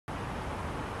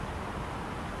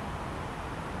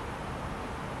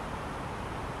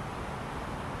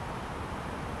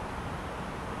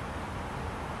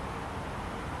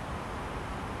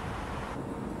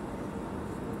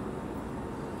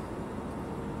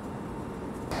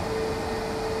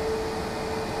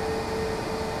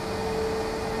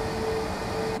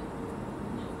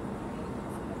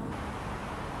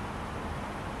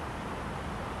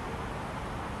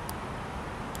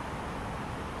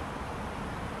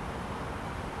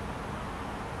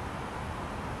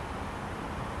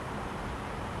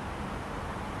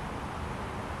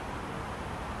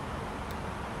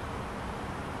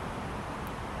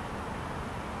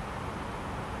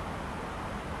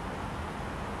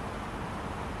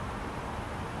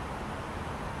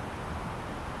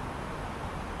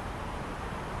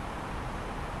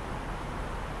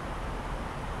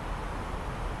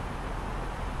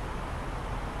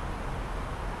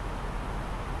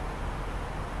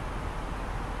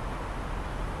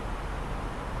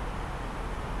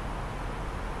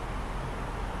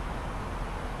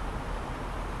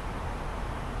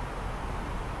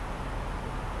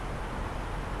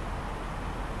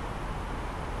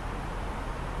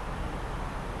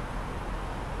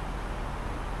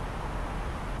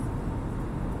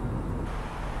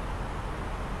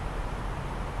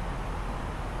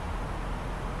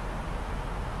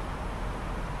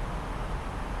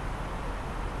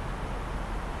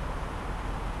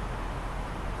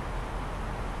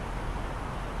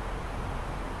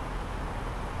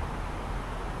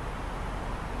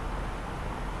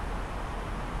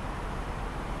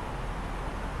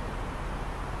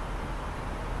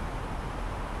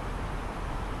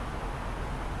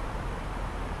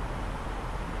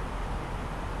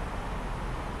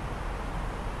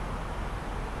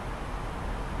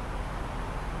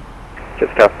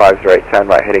Just 50, turn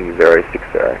right heading 060.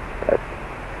 That's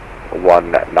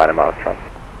 19 miles from.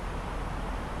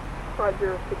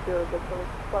 5060, good for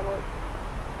final.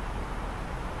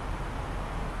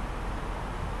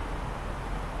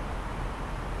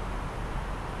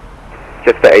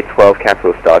 Just for 812,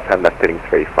 cancel start, turn left heading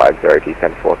 350,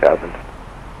 descend 4000.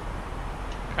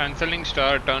 Cancelling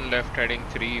start, turn left heading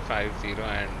 350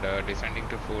 and descending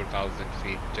to 4000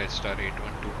 feet, Jetstar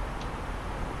 812.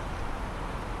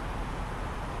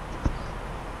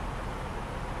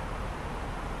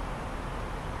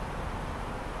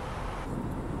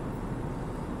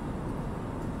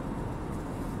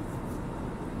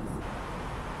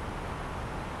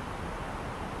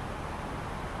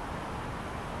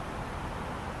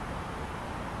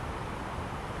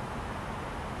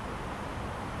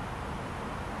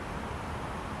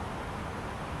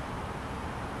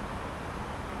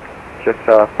 Just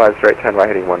 50, turn right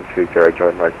heading 120,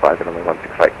 Jordan Road Plaza, runway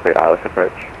 16 right, clear ILS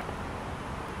approach.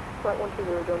 Right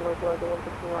 120, Jordan Road Plaza,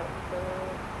 116 right.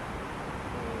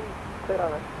 Clear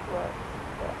ILS, right.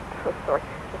 Yeah, sorry,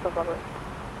 that's not right.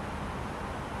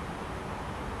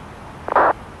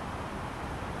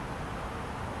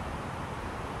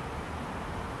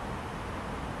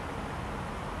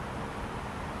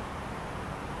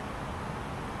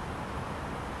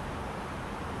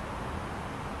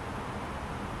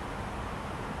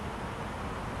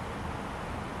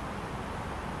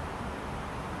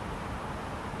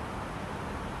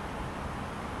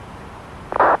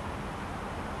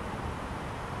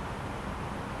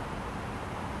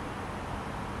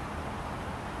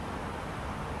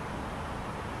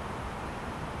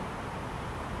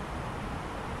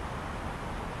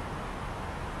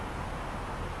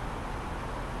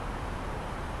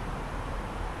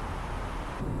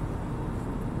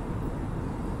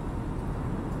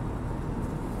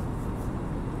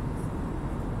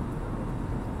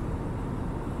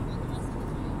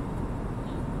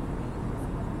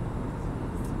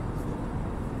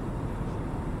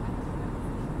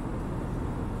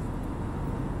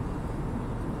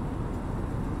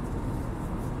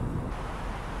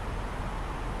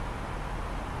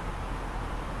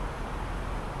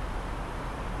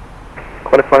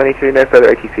 Quarter 92, no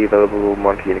further ATC available,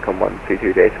 Monty Unicom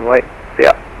 122, Jason White. See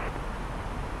ya.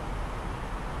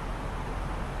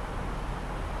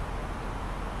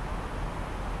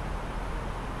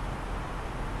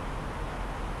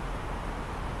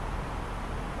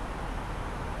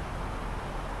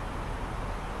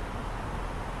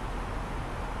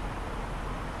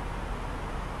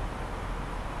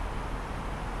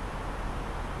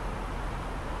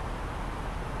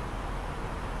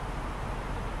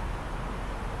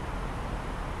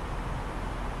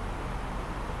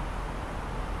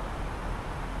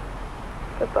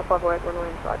 Just up 58, runway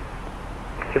inside.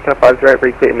 Just 50,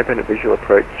 very clear independent visual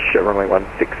approach, runway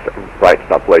 16 right,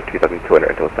 not below 2200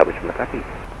 until established from the taxi.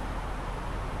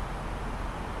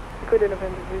 Good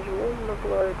independent visual, not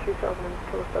below 2000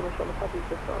 until established on the taxi,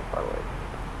 just on 58.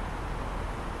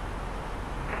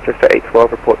 Just for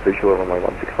 812, report visual, runway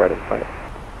 16 right in sight.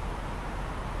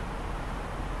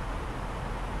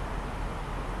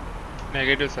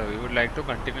 Negative sir, we would like to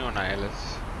continue on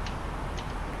ILS.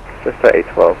 Just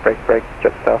 812, break,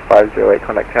 Jetstar 508,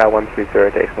 contact tower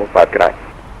 120, decimal 5, good night.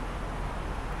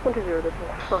 120,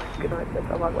 decimal 5, good night,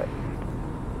 Jetstar 508.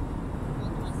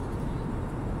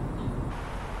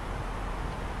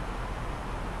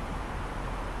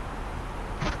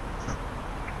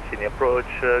 Sydney approach,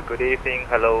 good evening,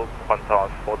 hello,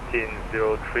 Quantum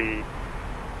 1403,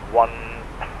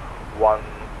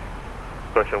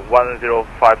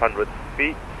 10,500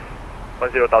 feet,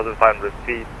 10,500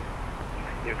 feet.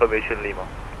 Information Lima.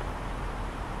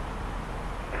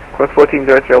 Course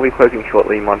 1403, I'll be closing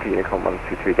shortly, Monty Unicom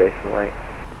 122, decimal 8.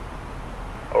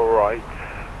 Alright,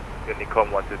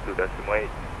 Unicom 122, decimal 8,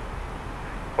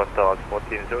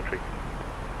 1403.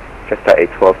 Just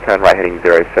 812, turn right heading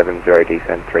 070,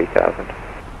 descend 3000.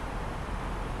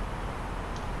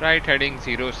 Right heading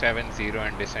 070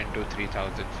 and descend to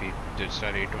 3000 feet,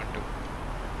 Jetstar 812.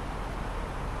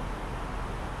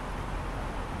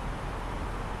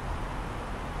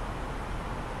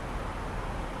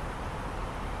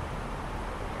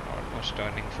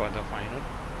 Turning for the final.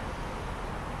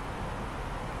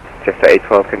 Just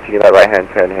 812, continue that right hand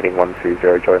turn heading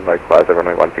 120, join Road Plaza,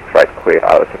 runway 16 right, clear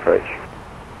ILS approach.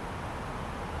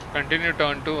 Continue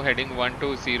turn 2 heading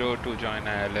 120 to join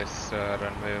ILS,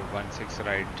 runway 16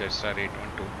 right, Jetstar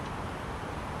 812.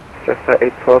 Just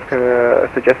 812, can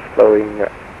suggest slowing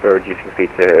reducing speed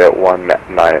to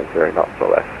 190 knots or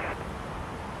less.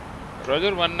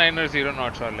 Roger, 190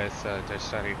 knots or less,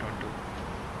 Jetstar 812.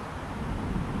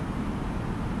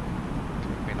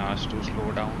 asked to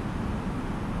slow down.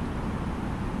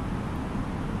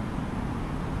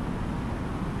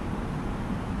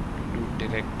 To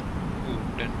direct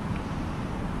Woodton.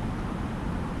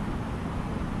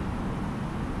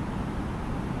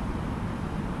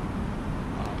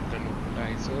 The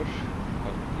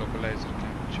localizer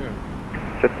capture.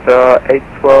 Just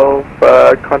 812,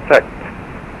 contact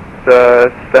the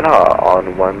center on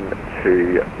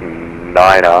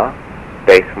 129er,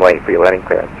 decimal 8 for your landing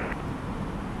clearance.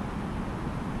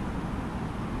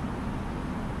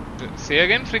 Say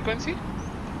again, frequency?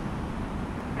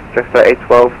 Just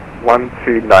 812,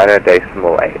 129er,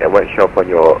 decimal 8. It won't show up on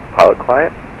your pilot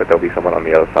client, but there'll be someone on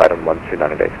the other side on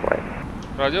 129er, decimal 8.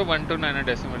 Roger, 129er,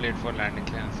 decimal 8 for landing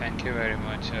clearance. Thank you very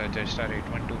much, Jetstar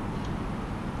 812.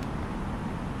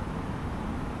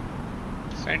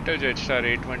 Center Jetstar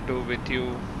 812 with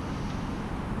you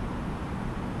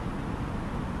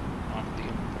on the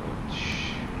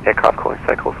approach. Aircraft calling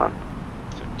cycle fun.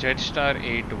 So Jetstar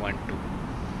 812.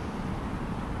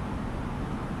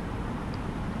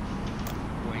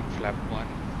 Going flap 1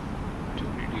 to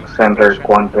reduce Center compression.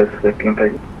 Qantas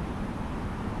 1530.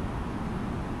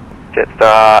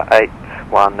 Jetstar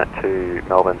 812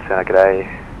 Melbourne Centre, g'day.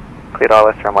 Cleared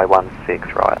ILS runway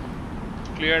 16 right.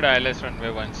 Cleared ILS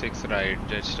runway 16 right,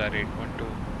 Jetstar 812.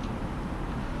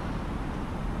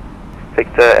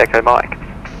 Victor Echo Mike,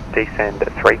 descend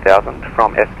 3000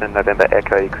 from Essendon, November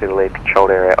Echo, clear to leave controlled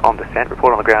area on descent.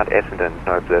 Report on the ground, Essendon,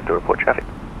 no observed to report traffic.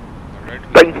 Alright,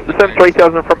 Descent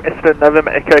 3000 from Essendon,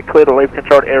 November Echo, clear to leave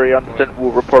controlled area on descent.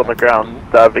 We'll report on the ground,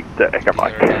 Victor Echo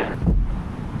Mike.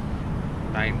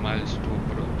 9 miles to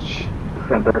approach.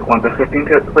 Center Qantas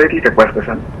 1530, request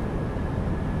descent.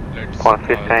 Let's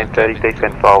Qantas 1530,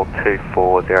 descend file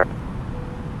 240.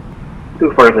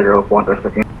 240 Qantas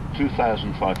 15.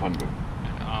 2,500.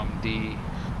 The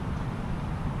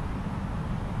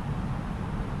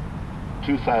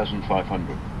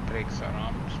 2,500. brakes are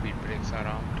armed, speed brakes are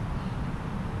armed.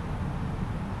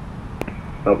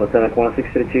 Alpha Center Qantas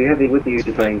 632, heavy with you,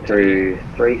 descending through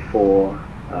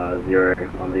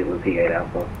 340 on the Lizzie 8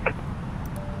 Alpha.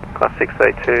 Class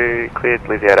 632, cleared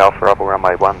Lizzie 8 Alpha, arrival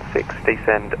runway 16,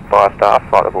 descend 5 star,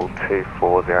 flight level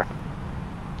 240.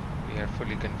 We are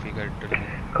fully configured to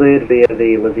land. Cleared via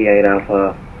the Lizzie 8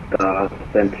 Alpha,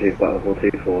 descend to flight level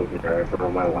 240 for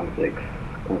runway 16,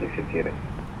 Qantas 652.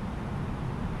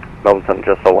 Melbourne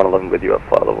Centre, just 111 with you at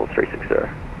flight level 360.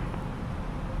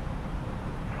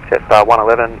 Jetstar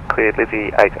 111, cleared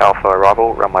Lizzie 8 Alpha,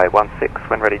 arrival runway 16,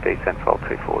 when ready, descend flight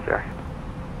 240.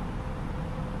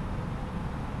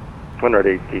 When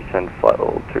ready, descend flight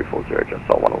level 240,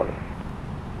 Jetstar 111.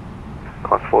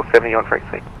 Qantas 470 on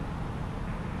frequency.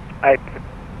 8.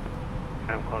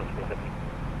 I'm Qantas 470.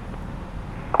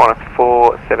 Qantas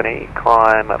 470,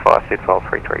 climb via SID file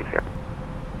 330.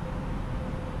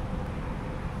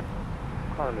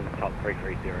 Climb in the top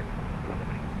 330.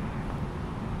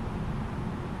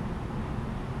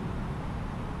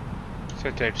 So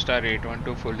Jetstar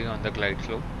 812 fully on the glide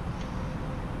slope.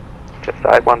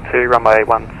 Jetstar 812, runway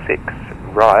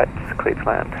 16 right, cleared to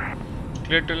land.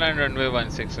 Clear to land runway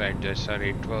 16 right, Jetstar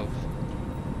 812.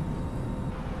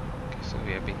 Okay, so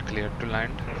we have been cleared to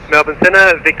land. Melbourne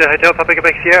Centre, Victor Hotel, Papa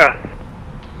Quebec Sierra.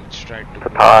 Let's try to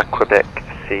Papa Quebec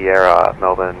Sierra,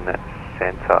 Melbourne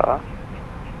Centre.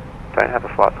 Don't have a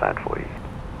flight plan for you.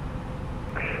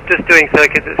 Just doing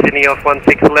circuits at Sydney off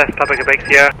 16 left, Papa Quebec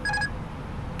Sierra.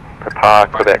 Papa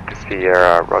Quebec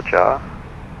Sierra, roger.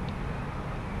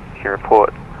 Can you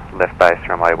report left base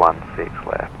runway 16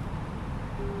 left?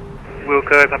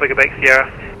 Wilco, Papa Quebec Sierra.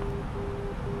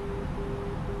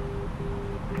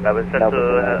 Melbourne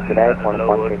Centre,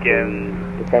 hello again.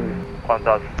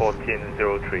 Qantas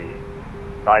 1403,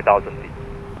 9,000 feet.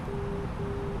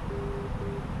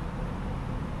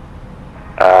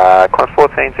 Qantas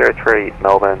 1403,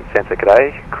 Melbourne Centre,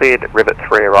 g'day. Cleared Rivet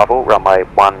 3 arrival, runway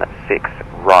 16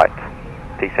 right.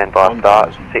 Descend by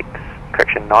star 6,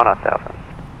 correction 9,000.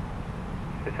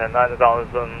 Descend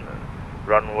 9,000,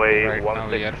 runway right now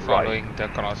we 16 are following the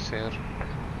crosshair.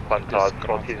 Qantas This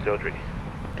 1403.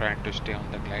 Trying to stay on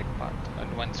the glide path.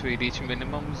 And once we reach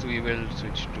minimums, we will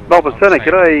switch to Melbourne Centre, outside.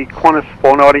 g'day. Qantas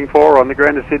 494 on the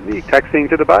ground to Sydney, taxiing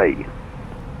to the bay.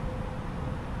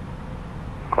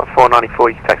 Qantas 494,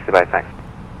 you can taxi the bay, thanks.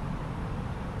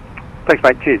 Thanks,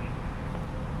 mate. Cheers.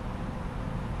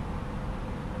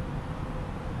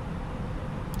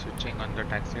 Switching on the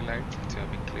taxi lights, we have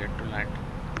been cleared to land.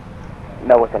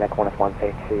 Melbourne Centre Qantas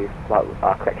 132, flight,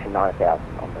 correction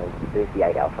 9000 on the Lizzie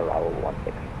 8 Alpha, arrival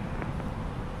 16.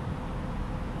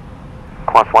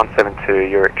 Qantas 172,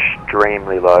 you're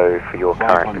extremely low for your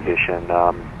current 500. position.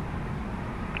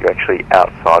 You're actually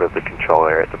outside of the control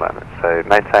area at the moment, so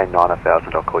maintain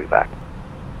 9,000, I'll call you back.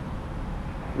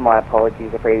 My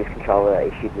apologies, the previous controller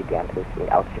issued me down to this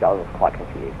altitude. I was quite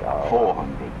confused. I'll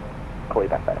 400. call you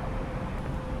back later.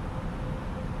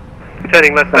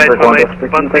 Turning left side, runway 16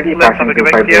 left, have a go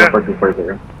back here.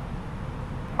 4240.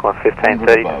 Climb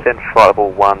 1530, descend flight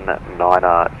level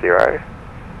 190.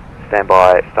 Stand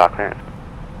by, star clearance.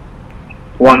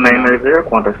 1990,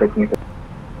 Qantas 1530.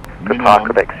 Depart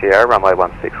Quebec Sierra, runway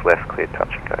 16 left, clear touch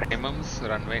and go. Minimums,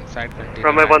 runway inside, continue.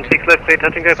 Runway 16 left, clear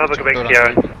touch and go, Papa Quebec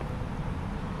Sierra.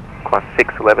 Climb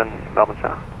 611, Melbourne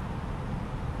Center.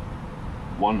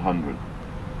 100.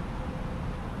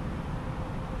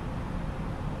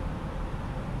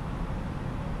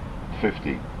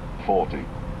 50, 40,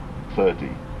 30,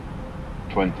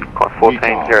 20. Climb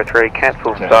 1403,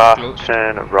 cancel star,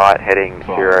 turn right heading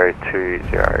 020.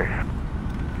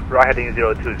 Right heading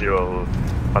 020,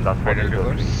 Qantas Pedal 1403.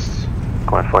 reverse.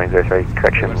 Climb 1403,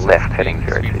 correction, Reverse left 16, heading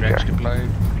speed brakes 020. deployed.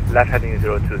 Left heading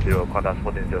 020, Qantas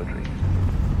 1403.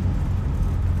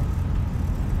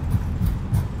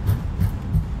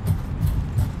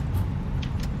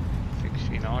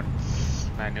 Knots,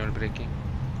 manual braking.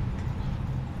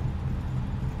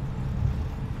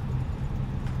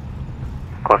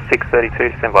 Climb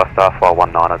 632, stand by star file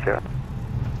 190.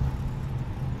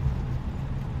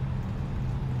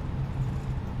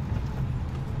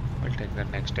 We'll take the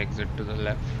next exit to the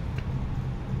left.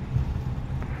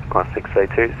 Climb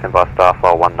 632, stand by star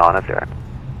file 190.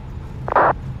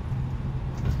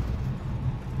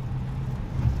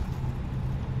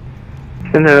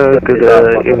 Center, good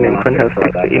evening, Qantas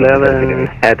 611,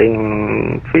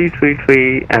 heading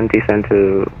 333 and descend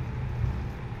to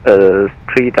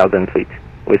 3,000 feet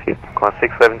with you. Climb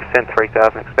 611, descend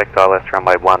 3000, expect ILS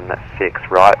runway 16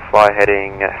 right, fly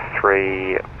heading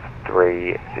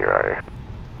 330.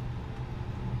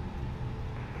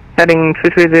 Heading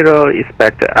 330,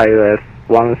 expect ILS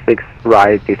 16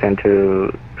 right, descend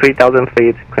to 3,000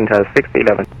 feet, Qantas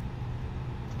 611.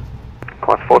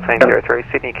 Climb 1403,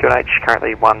 Sydney QNH,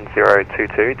 currently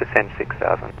 1022, descend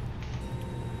 6000.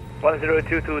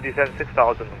 1022, descend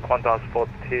 6000, Qantas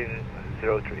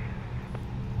 1403.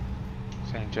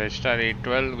 St. Jetstar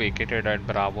 812, vacated at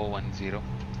Bravo 10.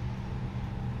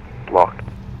 Locked.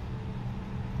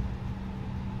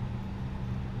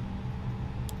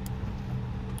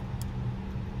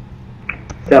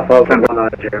 South Wales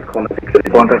 190, Qantas 630.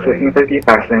 Qantas 1550,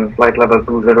 passing flight level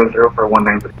 200 for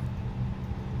 190.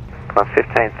 Climb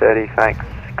 1530, thanks.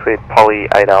 Cleared Poly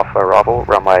 8 Alpha arrival,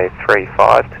 runway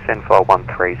 35, descend file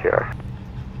 130.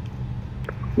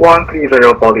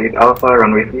 130 Poly 8 Alpha,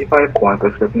 runway 35,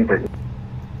 Qantas 1530.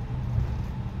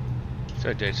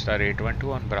 So Jetstar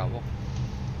 812 on Bravo.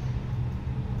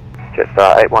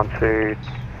 Jetstar 812,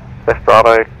 left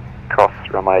Bravo, cross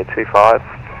runway 25,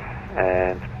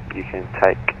 and you can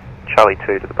take Charlie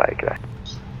 2 to the bay, go.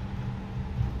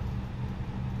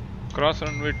 Cross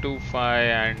runway 25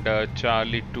 and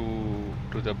Charlie 2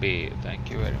 to the bay. Thank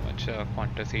you very much,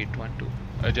 Qantas 812.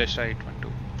 Jetstar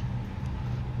 812.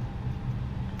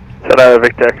 Center,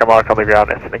 Victor Echo Mark on the ground,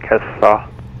 incident case star.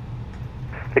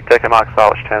 Victor Echo Mark,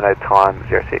 Stylish terminated time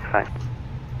 06, thanks.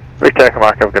 Victor Echo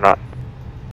Mark, have a good night.